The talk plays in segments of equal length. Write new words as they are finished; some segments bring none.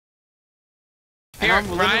Here,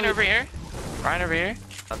 Ryan over here. Ryan over here.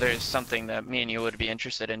 There's something that me and you would be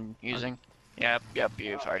interested in using. Yep,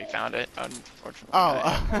 you've already found it, unfortunately.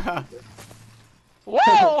 Oh.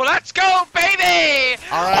 Whoa, let's go, baby!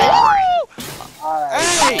 Alright. Alright.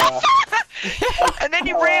 Hey! And then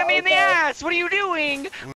you ran me in the ass! What are you doing?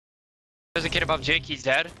 There's a kid above Jake, he's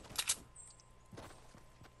dead.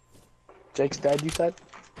 Jake's dead, you said?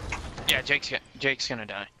 Yeah, Jake's gonna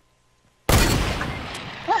die.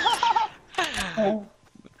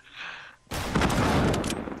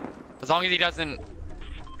 As long as he doesn't...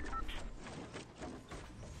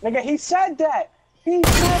 Nigga, he said that! He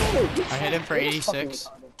said it! I hit him for 86.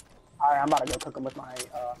 Alright, I'm about to go cook him with my,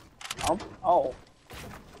 oh.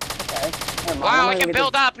 Okay. Wow, I can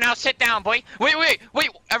build up! Now sit down, boy! Wait!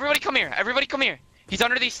 Everybody come here! Everybody come here! He's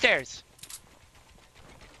under these stairs!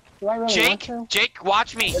 Do I really want to? Jake,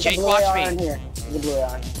 watch me! There's Jake, watch me! There's a blue AR in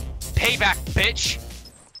here. Payback, bitch!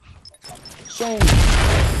 Shame.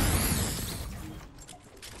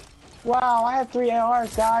 Wow, I have 3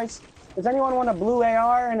 ARs, guys. Does anyone want a blue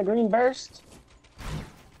AR and a green burst?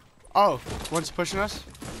 Oh, one's pushing us?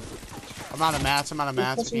 I'm out of mats, we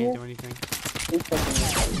can't do anything. He's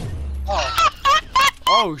pushing me. Oh.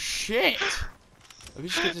 Oh shit! Let me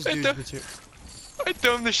just get this dude's material. I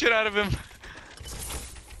domed the shit out of him.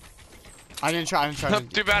 I didn't try.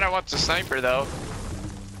 Too bad I want the sniper though.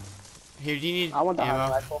 Here, do you need I want the ammo?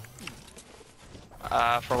 hunting rifle.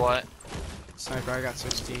 For what? Sniper, I got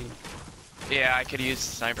 16. Yeah, I could use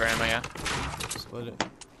sniper ammo, yeah. Split it.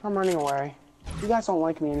 I'm running away. You guys don't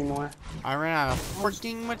like me anymore. I ran out of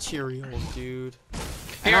freaking materials, dude.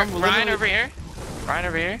 Here, Ryan over here. Ryan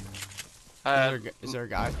over here. Is there a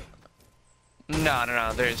guy?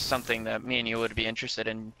 No. There's something that me and you would be interested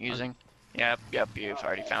in using. Yep, you've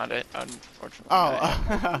already found it, unfortunately.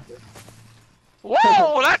 Oh.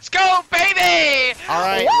 Whoa, let's go, baby!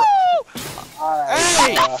 Alright. Alright.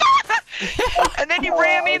 Hey! And then you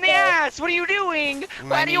ran me in the ass! What are you doing?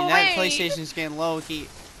 Why do you that wait? PlayStation's getting low-key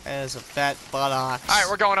as a fat buttocks. Alright,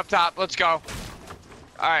 we're going up top. Let's go.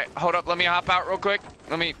 Alright, hold up. Let me hop out real quick.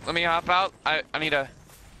 Let me hop out. I need a...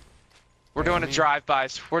 We're doing a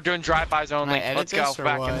drive-bys. We're doing drive-bys only. Let's go.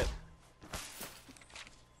 Back in.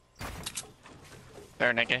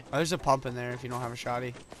 There, Nicky. Oh, there's a pump in there if you don't have a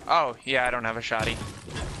shotty. Oh, yeah, I don't have a shotty.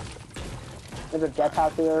 There's a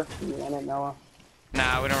jetpack here. You want it, Noah?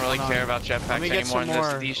 Nah, we don't really care about jetpacks anymore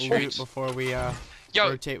in these streets. Before we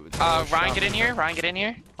rotate with Ryan, get in here. Ryan, get in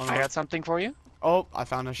here. I got something for you. Oh, I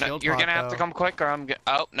found a shield. You're gonna have to come quick, or I'm.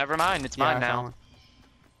 Oh, never mind. It's mine now.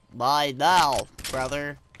 Mine now,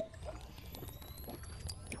 brother.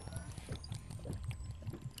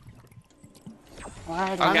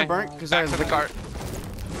 Okay, burnt because back to the cart.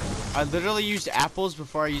 I literally used apples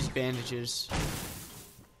before I used bandages.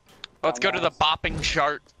 Let's go to the bopping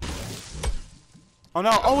chart. Oh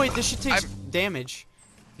no! Oh wait, this shit takes damage.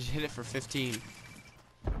 Just hit it for 15.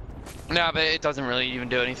 No, but it doesn't really even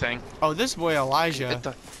do anything. Oh, this boy Elijah.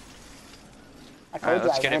 Alright,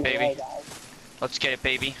 let's get it, baby. Let's get it,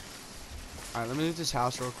 baby. Alright, let me loot this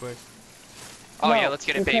house real quick. Oh yeah, let's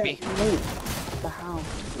get it, baby. The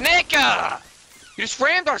house. Nika! You just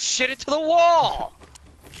rammed our shit into the wall!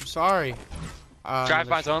 I'm sorry.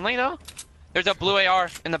 Drive-bys only, though? There's a blue AR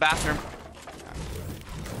in the bathroom.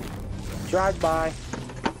 Drive-by.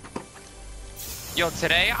 Yo,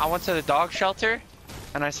 today I went to the dog shelter,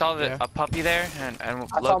 and I saw a puppy there, and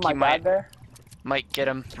Loki might get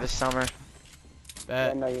him this summer.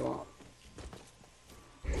 Yeah, no, you won't.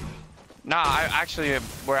 Nah,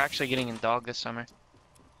 we're actually getting a dog this summer.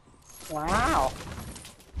 Wow.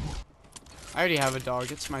 I already have a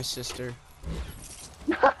dog. It's my sister.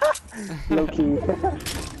 Low key.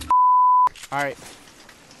 Alright.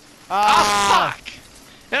 Ah, fuck!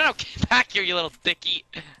 No, get back here, you little dickie.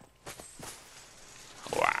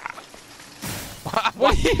 Wow.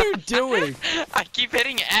 What are you doing? I keep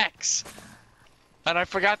hitting X. And I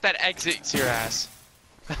forgot that exits your ass.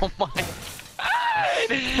 Oh my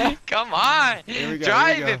god. Come on.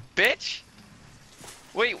 Drive it, bitch.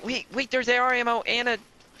 Wait, there's AR ammo and a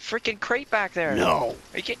freaking crate back there. No.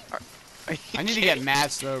 Are you kidding? I need to get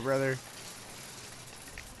mats though, brother.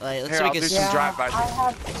 Alright, let's make some drive-bys.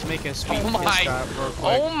 Let's make a sweet real quick.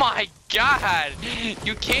 Oh my god!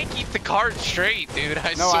 You can't keep the cart straight, dude.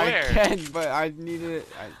 I swear. I can, but I need it.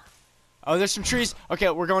 Oh, there's some trees. Okay,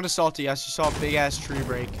 we're going to Salty. I just saw a big ass tree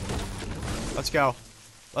break. Let's go.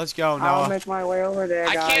 Let's go, Noah. I'll make my way over there,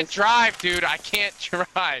 guys. I can't drive, dude. I can't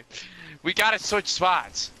drive. We gotta switch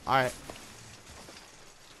spots. Alright.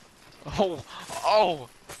 Oh.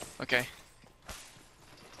 Okay.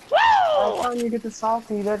 By the time you get to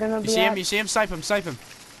Salty, they're gonna be. You see him? Snipe him.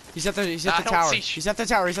 He's at the tower. He's at the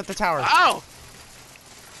tower. Oh!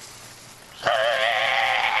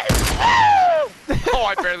 Oh,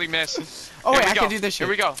 I barely missed. Oh, wait, Here we I go. can do this shit.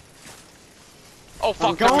 Here we go. Oh, fuck.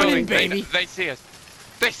 I'm going they're in, building. baby. They see us.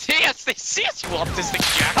 They see us. They see us. You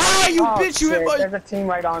autistic jack. Ah, you Oh, bitch, you hit shit, my... there's a team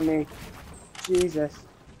right on me. Jesus.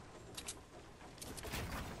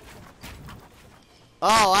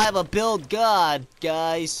 Oh, I'm a build god,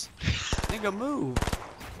 guys. Nigga, move.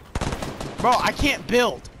 Bro, I can't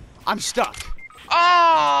build. I'm stuck.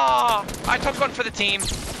 Oh! I took one for the team.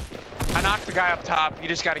 I knocked the guy up top. You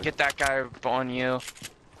just gotta get that guy on you.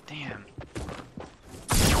 Damn.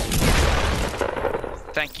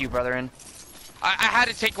 Thank you, brethren. I had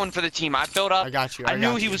to take one for the team. I built up. I got you. I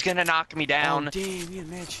knew got he you. was gonna knock me down. Oh, damn, you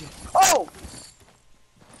mad shit. Oh!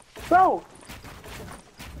 Bro!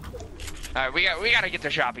 Alright, we gotta get the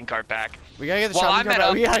shopping cart back. We gotta get the Well, shopping I'm cart at back.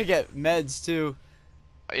 a- We gotta get meds, too.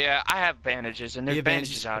 Yeah, I have bandages, and there's You have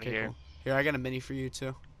bandages out Okay, here. cool. Here, I got a mini for you,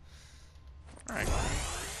 too. Alright.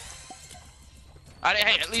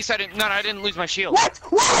 Hey, at least I didn't lose my shield. What?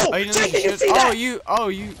 Whoa! Oh, you didn't Jake, lose did you your see shit? that? Oh,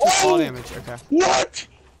 you took fall Oh! damage. Okay. What?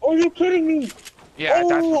 Are you kidding me? Yeah, I died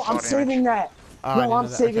from Oh, fall I'm damage. saving that. Oh, I No, didn't I'm know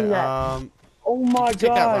that. saving Okay, that. Oh my take that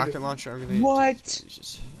god. rocket launcher over there. What?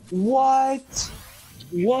 Jesus. What?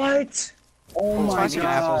 What? Oh Let's my find some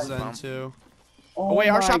apples god. then, too. Oh Oh, wait,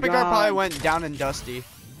 our my shopping cart probably God. went down and dusty.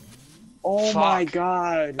 Oh my Fuck.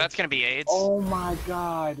 god. That's gonna be AIDS. Oh my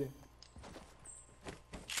god.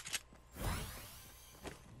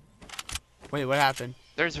 Wait, what happened?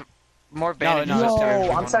 There's more bandages. no, it's Yo,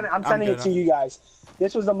 there. I'm sending good, it to you guys.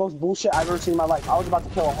 This was the most bullshit I've ever seen in my life. I was about to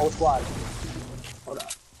kill a whole squad. Hold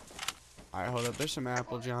up. Alright, hold up. There's some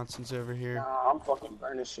Apple Johnsons over here. Nah, I'm fucking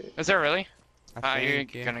burning shit. Is there really? I You're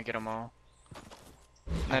think, yeah. gonna get them all.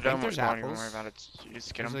 I No, think don't there's even apples. worry about it.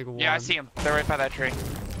 Just get There's them. like Yeah, I one. see them. They're right by that tree.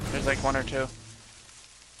 There's like one or two.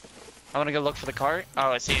 I wanna go look for the cart.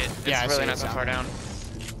 Oh, I see it. It's Yeah, I see really it not so down far there. down.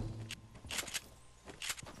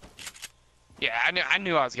 Yeah, I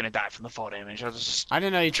knew I was gonna die from the fall damage. I was just I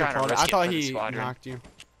didn't know you took trying to fall damage. risk I it thought for the he squadron. knocked you.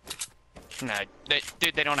 no,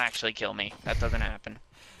 dude. They don't actually kill me. That doesn't happen.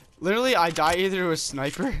 Literally, I die either to a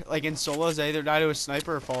sniper, like in solos, I either die to a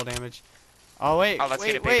sniper or fall damage. Oh, wait, Oh, let's wait,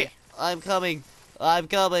 get it, wait. baby. I'm coming. I'm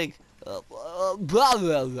coming. Blah,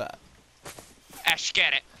 blah, blah. Ash,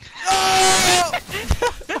 get it.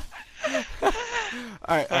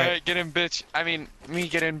 Alright, Alright, get in, bitch. I mean, me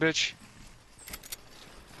get in, bitch.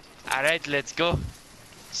 Alright, let's go.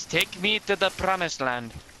 Take me to the promised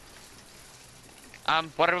land.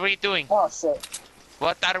 What are we doing? Oh shit.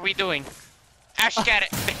 What are we doing? Ash, get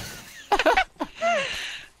it.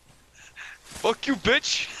 Fuck you,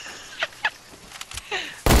 bitch.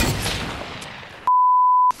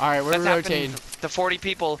 Alright, we're That's rotating. happened to 40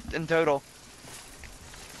 people in total.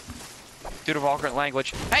 Due to vulgar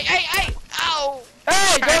language. Hey, hey, hey! Ow!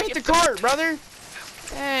 Hey, go Alright, hit the get cart, brother!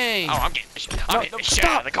 Hey! Oh, I'm getting the shit. I'm No, getting no, the shit stop.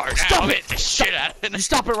 out of the car now. Stop I'm it. getting the shit out of You it.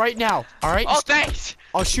 stop it right now, alright? Oh, thanks!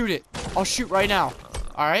 I'll shoot it. I'll shoot right now,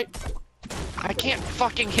 alright? I can't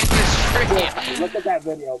fucking hit this tree. Look at that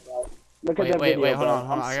video, bro. Look at Wait, that wait, video, wait, hold bro. on,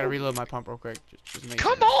 hold on. I'm I gotta so- reload my pump real quick. Just make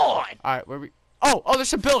Come sure. on! Alright, where we... Oh, there's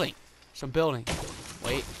some building! Some building.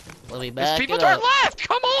 Wait, let me There's back people it to our up. left!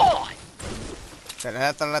 Come on!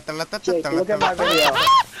 Jake, look at my video.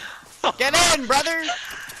 Get in, brother!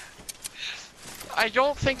 I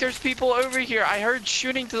don't think there's people over here. I heard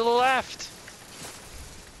shooting to the left.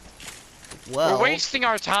 Well, We're wasting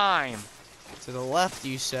our time. to the left,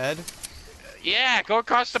 you said. Yeah, go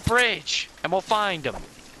across the bridge, and we'll find them.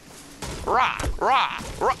 Rah, rah,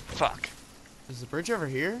 rah. Fuck. Is the bridge over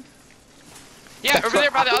here? Yeah, That's over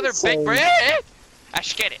there by what the I'm other big saying. bridge. I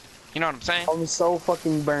should get it. You know what I'm saying? I'm so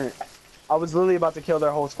fucking burnt. I was literally about to kill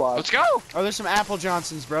their whole squad. Let's go. Oh, there's some Apple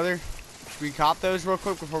Johnsons, brother. Should we cop those real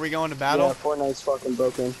quick before we go into battle? Yeah, Fortnite's fucking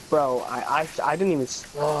broken. Bro, I didn't even...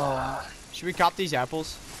 Should we cop these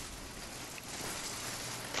apples?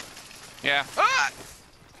 Yeah. Ah!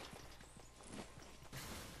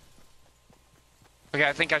 Okay,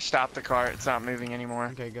 I think I stopped the car. It's not moving anymore.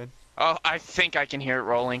 Okay, good. Oh, I think I can hear it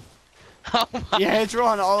rolling. Oh my. Yeah, it's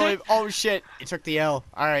rolling all the way. Oh, shit. It took the L.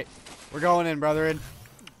 Alright. We're going in, brethren.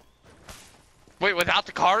 Wait, without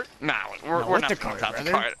the cart? Nah, we're No, with the nothing cart, without the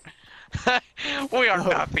brother. cart. We are No.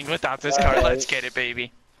 nothing without this Yeah, cart. Let's guys. get it,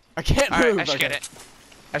 baby. I can't Alright, move. I should Okay. get it.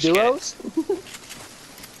 I should get it. Duos?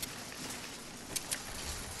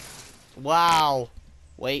 Wow.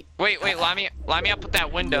 Wait, Wait, line me up with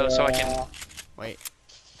that window so I can. wait.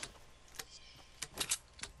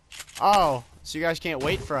 Oh, so you guys can't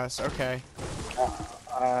wait for us. Okay.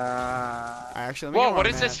 Actually, let me Whoa, get what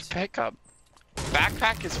on is this mats. pickup?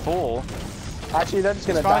 Backpack is full. Actually, they're just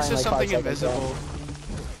gonna It's die probably in just like 5 something seconds, invisible.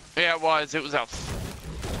 Yeah, it was. It was out.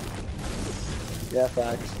 Yeah,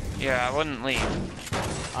 facts. Yeah, I wouldn't leave.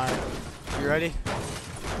 Alright. You ready?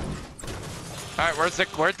 Alright,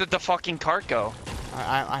 where did the fucking cart go?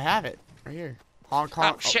 I have it right here. Hong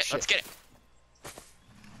Kong. Oh shit, let's get it.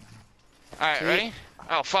 Alright, ready?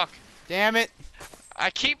 Oh fuck. Damn it. I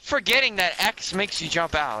keep forgetting that X makes you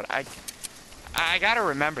jump out. I gotta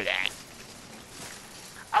remember that.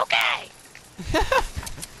 Okay.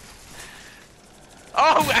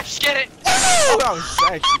 Oh, I just get it. Oh, that was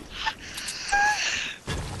sexy.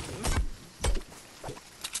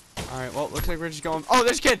 Alright, well, looks like we're just going. Oh,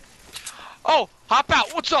 there's a kid. Oh, hop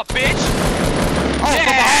out. What's up, bitch? Oh,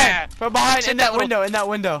 yeah. from behind in that window, in that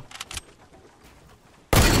window.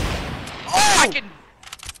 Oh, I can.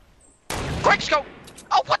 Quick scope.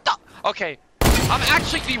 Oh, what the? Okay, I'm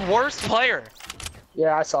actually the worst player.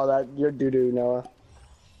 Yeah, I saw that. You're doo-doo, Noah.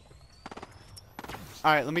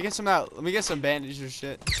 Alright, let me get some out. Let me get some bandages or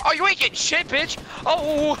shit. Oh, you ain't getting shit, bitch.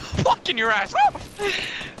 Oh, fucking your ass.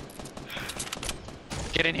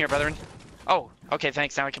 Get in here, brethren. Oh, okay,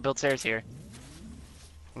 thanks. Now I can build stairs here.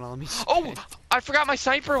 Hold on, let me see. Oh, I forgot my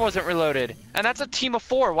sniper wasn't reloaded. And that's a team of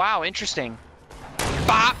 4. Wow, interesting.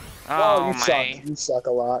 Bop. Oh, you my. suck. You suck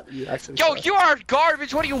a lot. You actually Yo, suck. you are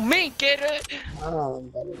garbage. What do you mean, get it? Oh, I'm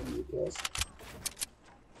better than you guys.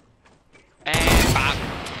 And bop.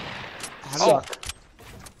 Oh. Suck.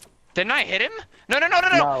 Didn't I hit him? No. No.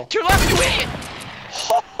 To your left, you idiot.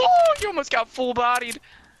 Oh, you almost got full-bodied.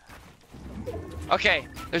 Okay,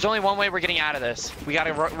 there's only one way we're getting out of this. We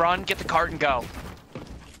gotta run, get the cart, and go.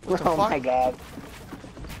 Oh my god.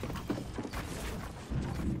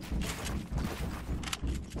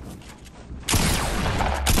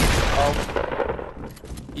 Oh.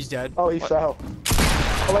 He's dead. Oh, he fell.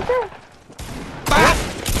 Oh, like that. Bop!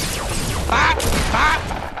 Bop!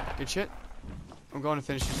 Bop! Good shit. I'm going to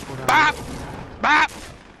finish this cooldown. Bop! Bop!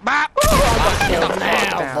 Bop!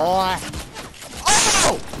 Now, boy.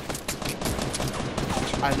 Oh!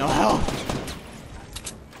 I know health.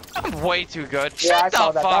 I'm way too good. Yeah, Shut I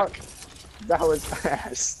saw the that. fuck. That was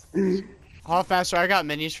fast. How faster? I got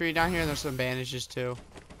minis for you down here, and there's some bandages too.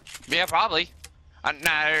 Yeah, probably. Nah,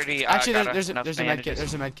 I already. Actually, got there's a enough med kit. bandages.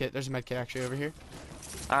 There's a med kit. There's a med kit actually over here.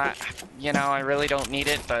 You know, I really don't need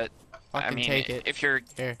it, but I Fucking mean, take it. if you're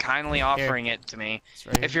Here. kindly offering it to me, It's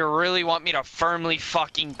right if here. you really want me to firmly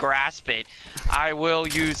fucking grasp it, I will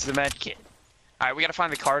use the med kit. Alright, we gotta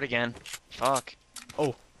find the card again. Fuck.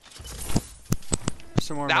 Oh.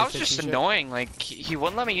 Some more That med was kits just and shit. annoying. Like, he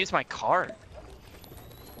wouldn't let me use my card.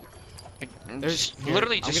 Like, I'm There's just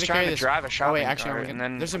literally I'm just gonna trying carry to this. drive a Oh shopping wait, actually, cart, and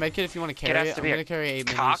then there's a med kit if you want to carry has it. to I'm be gonna a carry 8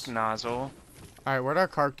 cock minis. nozzle. All right, where'd our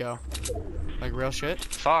cart go? Like real shit?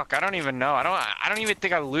 Fuck, I don't even know. I don't even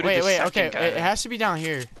think I looted the Wait, second okay, guy. it has to be down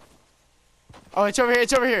here. Oh, it's over here.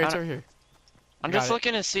 It's over here. It's I over here. I'm got just it.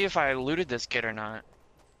 looking to see if I looted this kid or not.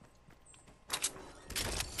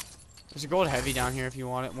 There's a gold heavy down here if you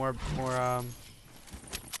want it. More.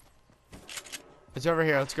 It's over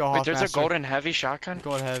here. Let's go. Wait, there's a Hoffmaster. golden heavy shotgun?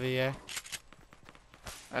 Gold heavy, yeah.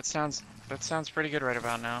 That sounds pretty good right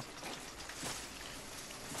about now.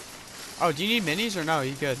 Oh, do you need minis or no?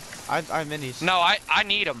 You good? I have minis. No, I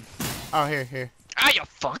need them. Oh, here. Ah, you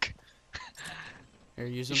fuck. Here,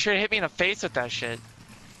 use You them. should have hit me in the face with that shit.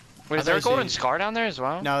 Wait, I is there a thought you golden said- scar down there as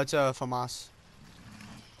well? No, it's a FAMAS.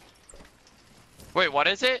 Wait, what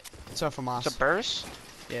is it? It's a FAMAS. It's a burst?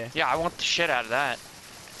 Yeah. Yeah, I want the shit out of that.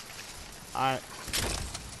 Alright.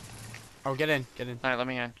 Oh, get in. Alright, let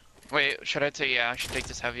me in. Wait, should I take, yeah, I should take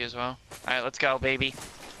this heavy as well. Alright, let's go, baby.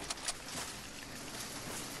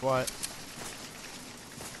 What?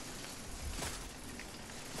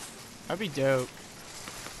 That'd be dope.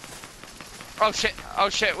 Oh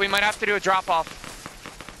shit, we might have to do a drop off.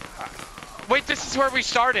 Wait, this is where we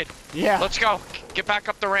started. Yeah. Let's go. Get back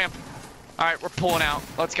up the ramp. Alright, we're pulling out.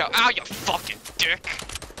 Let's go. Ow, you fucking dick.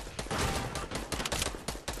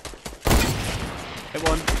 Hit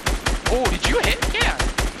one. Oh, did you hit? Yeah.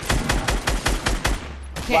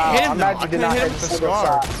 I can't hit him I'm though. mad I you did couldn't not hit him hit with a the single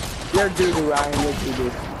scar. shot. You're doo-doo, Ryan. You're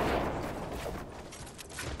doo-doo.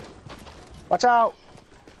 Watch out!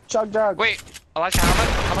 Chug jug. Wait, Elijah,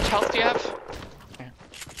 how much health do you have? Yeah.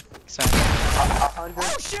 So, 100.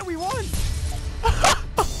 Oh shit, we won!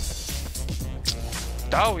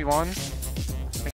 oh, we won.